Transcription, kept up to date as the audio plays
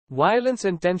Violence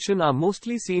and tension are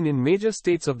mostly seen in major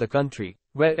states of the country,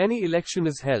 where any election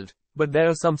is held, but there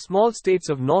are some small states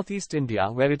of northeast India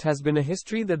where it has been a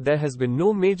history that there has been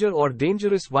no major or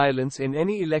dangerous violence in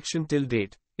any election till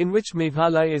date, in which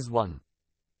Meghalaya is one.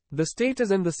 The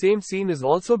status and the same scene is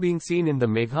also being seen in the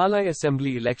Meghalaya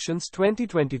Assembly Elections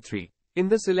 2023. In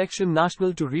this election,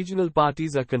 national to regional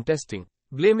parties are contesting,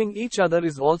 blaming each other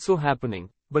is also happening,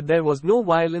 but there was no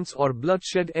violence or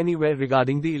bloodshed anywhere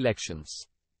regarding the elections.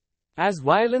 As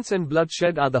violence and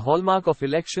bloodshed are the hallmark of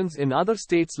elections in other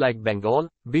states like Bengal,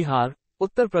 Bihar,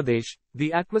 Uttar Pradesh,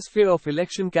 the atmosphere of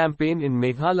election campaign in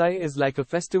Meghalaya is like a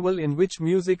festival in which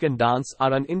music and dance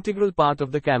are an integral part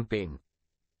of the campaign.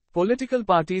 Political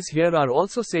parties here are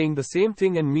also saying the same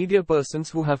thing, and media persons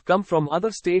who have come from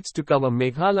other states to cover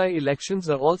Meghalaya elections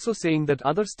are also saying that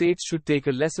other states should take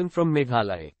a lesson from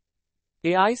Meghalaya.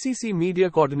 AICC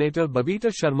media coordinator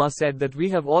Babita Sharma said that we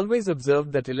have always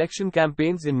observed that election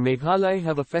campaigns in Meghalaya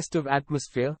have a festive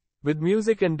atmosphere, with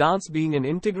music and dance being an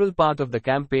integral part of the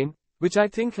campaign, which I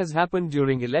think has happened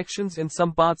during elections in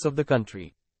some parts of the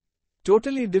country.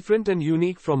 Totally different and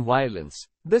unique from violence,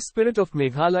 this spirit of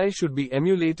Meghalaya should be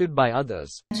emulated by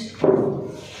others.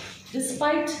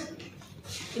 Despite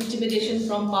intimidation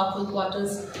from powerful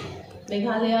quarters,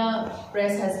 Meghalaya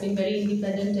press has been very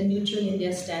independent and neutral in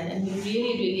their stand, and we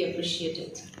really appreciate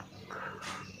it.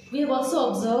 We have also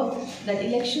observed that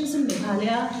elections in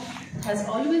Meghalaya has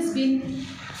always been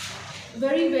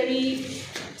very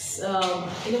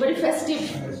in a very festive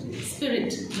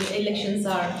spirit. The elections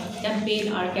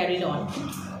campaign are carried on,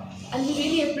 and we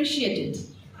really appreciate it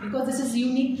because this is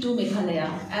unique to Meghalaya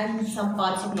and some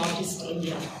parts of northeast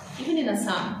India, even in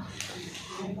Assam.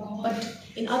 But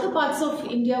in other parts of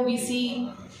India, we see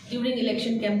during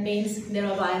election campaigns there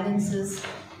are violences,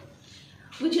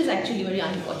 which is actually very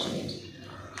unfortunate.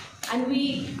 And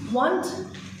we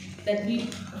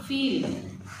feel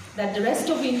that the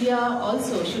rest of India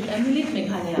also should emulate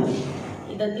Meghalaya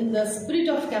in the spirit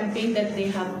of campaign that they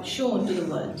have shown to the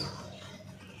world.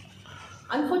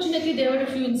 Unfortunately, there were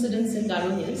a few incidents in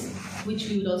Garo Hills, which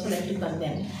we would also like to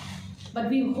condemn. But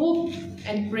we hope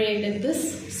and pray that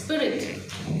this spirit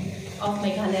of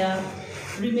Meghalaya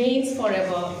remains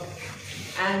forever,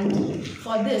 and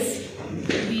for this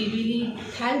we really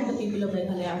thank the people of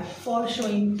Meghalaya for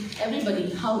showing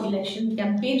everybody how election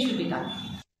campaign should be done.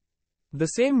 The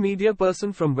same media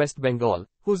person from West Bengal,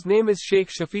 whose name is Sheikh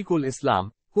Shafiqul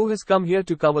Islam, who has come here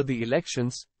to cover the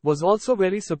elections, was also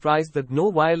very surprised that no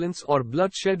violence or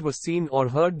bloodshed was seen or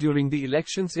heard during the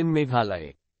elections in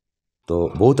Meghalaya. तो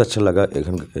बहुत अच्छा लगा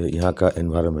यहाँ का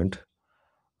environment,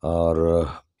 और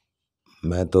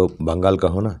मैं तो बंगाल का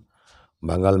हूँ ना।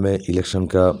 बंगाल में इलेक्शन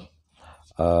का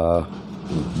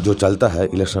जो चलता है,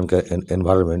 इलेक्शन का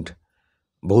एनवायरनमेंट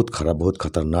बहुत ख़राब, बहुत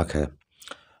ख़तरनाक है।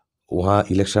 वहाँ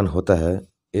इलेक्शन होता है,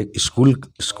 एक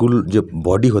स्कूल जो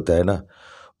बॉडी होता है ना,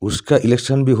 उसका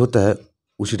इलेक्शन भी होता है,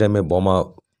 उसी टाइम में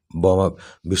बम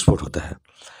विस्फोट होता है।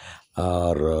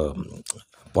 और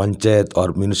पंचायत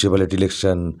और म्यूनिसिपैलिटी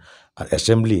इलेक्शन और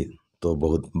असेंबली तो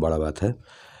बहुत बड़ा बात है।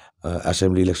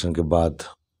 असेंबली इलेक्शन के बाद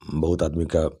बहुत आदमी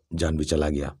का जान भी चला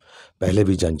गया, पहले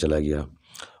भी जान चला गया।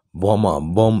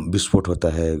 बम विस्फोट होता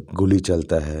है, गोली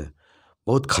चलता है,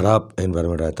 बहुत ख़राब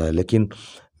एनवायरनमेंट रहता है। लेकिन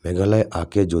मेघालय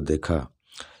आके जो देखा,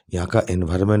 यहाँ का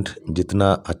एनवायरनमेंट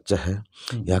जितना अच्छा है,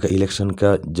 यहाँ का इलेक्शन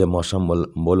का जो मौसम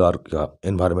बोला और का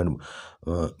एनवायरनमेंट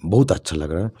बहुत अच्छा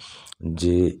लग रहा है।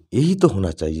 जी, यही तो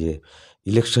होना चाहिए।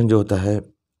 इलेक्शन जो होता है,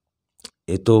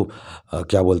 ये तो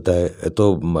क्या बोलता है, ये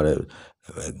तो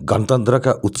गणतंत्र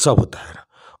का उत्सव होता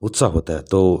है।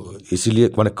 तो इसीलिए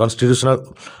मैंने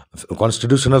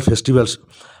कॉन्स्टिट्यूशनल फेस्टिवल्स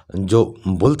जो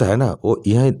बोलता है ना, वो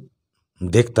यहीं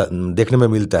देखने में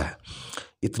मिलता है।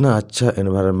 इतना अच्छा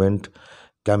एनवायरनमेंट,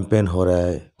 कैंपेन हो रहा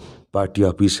है, पार्टी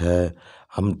ऑफिस है।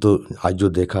 हम तो आज जो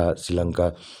देखा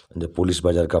श्रीलंका, जो पुलिस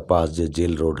बाजार का पास जो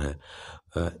जेल रोड है,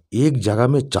 एक जगह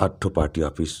में 4 ठो पार्टी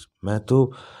ऑफिस। मैं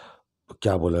तो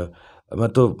क्या बोला, मैं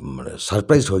तो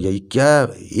सरप्राइज हो गया। क्या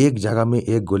एक जगह में,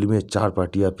 एक गोली में 4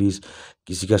 पार्टी ऑफिस,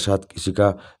 किसी का साथ किसी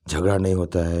का झगड़ा नहीं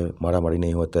होता है, मारामारी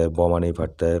नहीं होता है, बम नहीं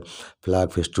फटता है, फ्लैग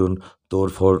फेस्टून तोड़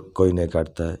फोड़ कोई नहीं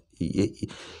करता है।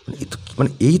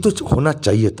 यही तो होना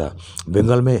चाहिए था।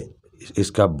 बंगाल में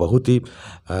इसका बहुत ही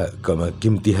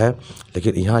कीमती है।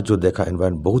 लेकिन यहाँ जो देखा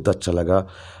एनवायरनमेंट बहुत अच्छा लगा।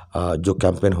 जो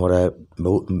कैंपेन हो रहा है,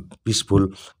 बहुत पीसफुल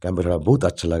कैंपेन हो रहा है, बहुत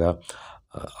अच्छा लगा।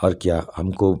 और क्या,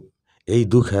 हमको यही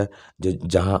दुख है जो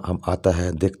जहाँ हम आता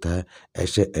है देखता है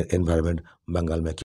ऐसे एनवायरनमेंट बंगाल में